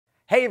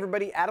Hey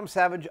everybody, Adam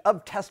Savage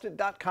of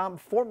Tested.com,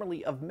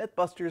 formerly of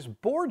Mythbusters,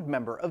 board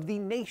member of the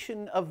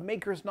Nation of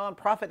Makers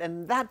nonprofit,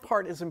 and that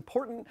part is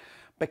important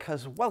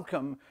because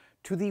welcome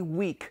to the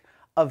Week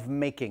of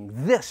Making.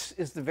 This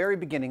is the very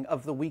beginning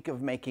of the Week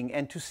of Making,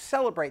 and to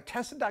celebrate,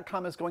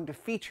 Tested.com is going to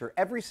feature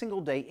every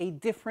single day a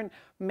different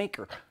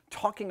maker,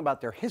 talking about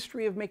their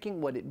history of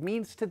making, what it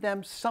means to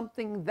them,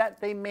 something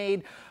that they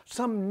made,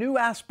 some new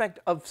aspect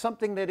of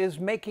something that is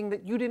making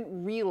that you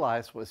didn't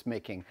realize was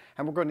making.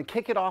 And we're going to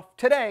kick it off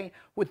today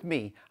with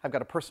me. I've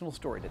got a personal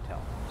story to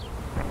tell.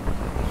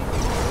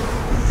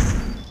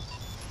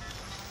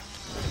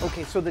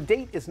 Okay, so the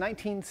date is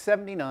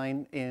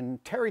 1979 in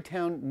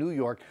Tarrytown, New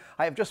York.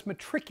 I have just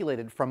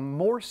matriculated from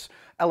Morse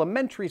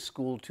Elementary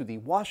School to the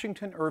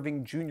Washington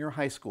Irving Junior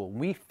High School.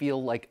 We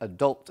feel like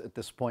adults at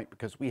this point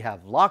because we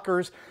have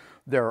lockers,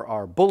 there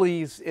are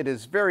bullies, it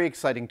is a very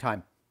exciting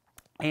time.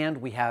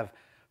 And we have,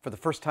 for the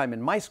first time in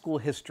my school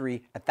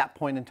history, at that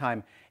point in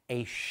time,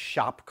 a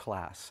shop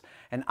class.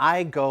 And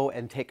I go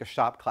and take a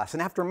shop class.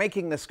 And after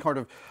making this kind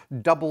of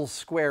double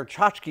square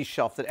tchotchke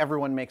shelf that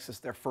everyone makes as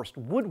their first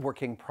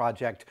woodworking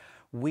project,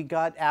 we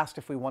got asked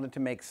if we wanted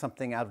to make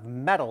something out of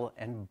metal,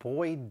 and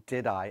boy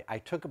did I. I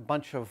took a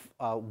bunch of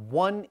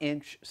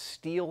 1-inch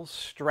steel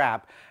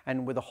strap,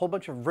 and with a whole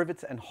bunch of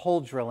rivets and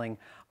hole drilling,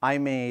 I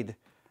made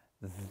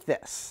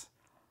this.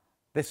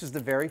 This is the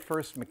very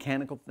first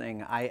mechanical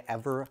thing I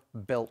ever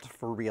built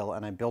for real,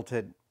 and I built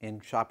it in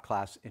shop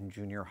class in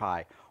junior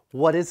high.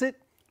 What is it?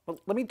 Well,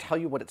 let me tell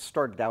you what it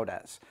started out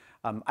as.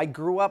 I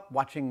grew up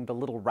watching The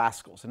Little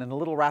Rascals, and in The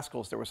Little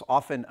Rascals there was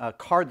often a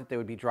car that they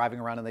would be driving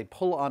around and they'd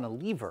pull on a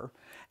lever,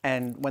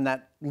 and when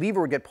that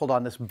lever would get pulled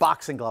on, this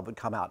boxing glove would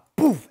come out,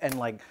 poof, and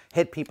like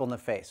hit people in the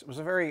face. It was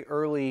a very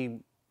early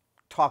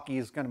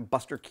talkies, kind of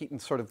Buster Keaton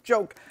sort of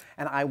joke,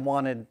 and I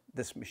wanted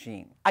this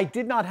machine. I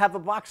did not have a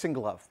boxing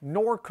glove,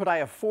 nor could I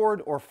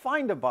afford or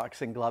find a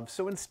boxing glove,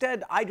 so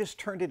instead I just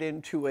turned it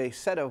into a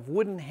set of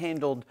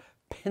wooden-handled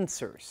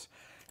pincers.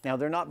 Now,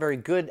 they're not very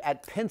good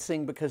at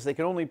pincing because they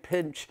can only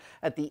pinch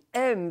at the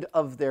end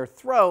of their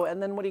throw,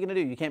 and then what are you going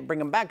to do? You can't bring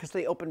them back because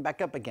they open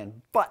back up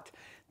again. But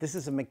this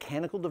is a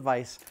mechanical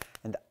device,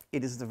 and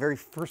it is the very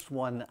first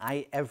one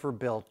I ever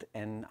built,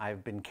 and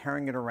I've been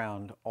carrying it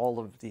around all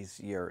of these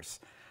years.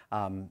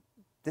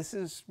 This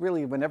is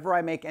really, whenever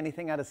I make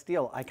anything out of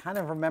steel, I kind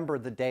of remember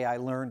the day I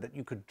learned that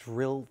you could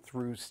drill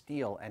through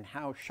steel and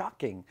how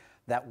shocking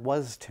that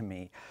was to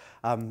me.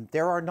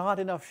 There are not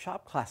enough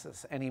shop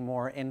classes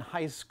anymore in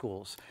high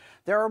schools.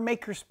 There are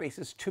maker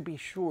spaces to be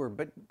sure,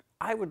 but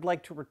I would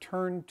like to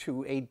return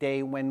to a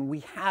day when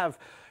we have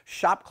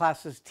shop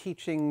classes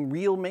teaching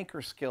real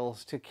maker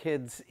skills to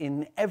kids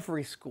in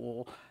every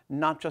school,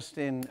 not just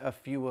in a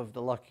few of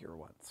the luckier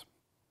ones.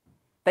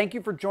 Thank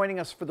you for joining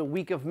us for the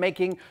Week of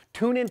Making.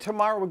 Tune in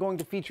tomorrow. We're going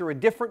to feature a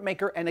different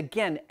maker, and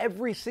again,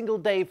 every single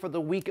day for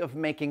the Week of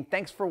Making.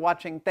 Thanks for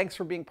watching. Thanks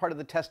for being part of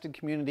the Tested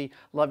community.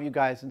 Love you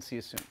guys, and see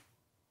you soon.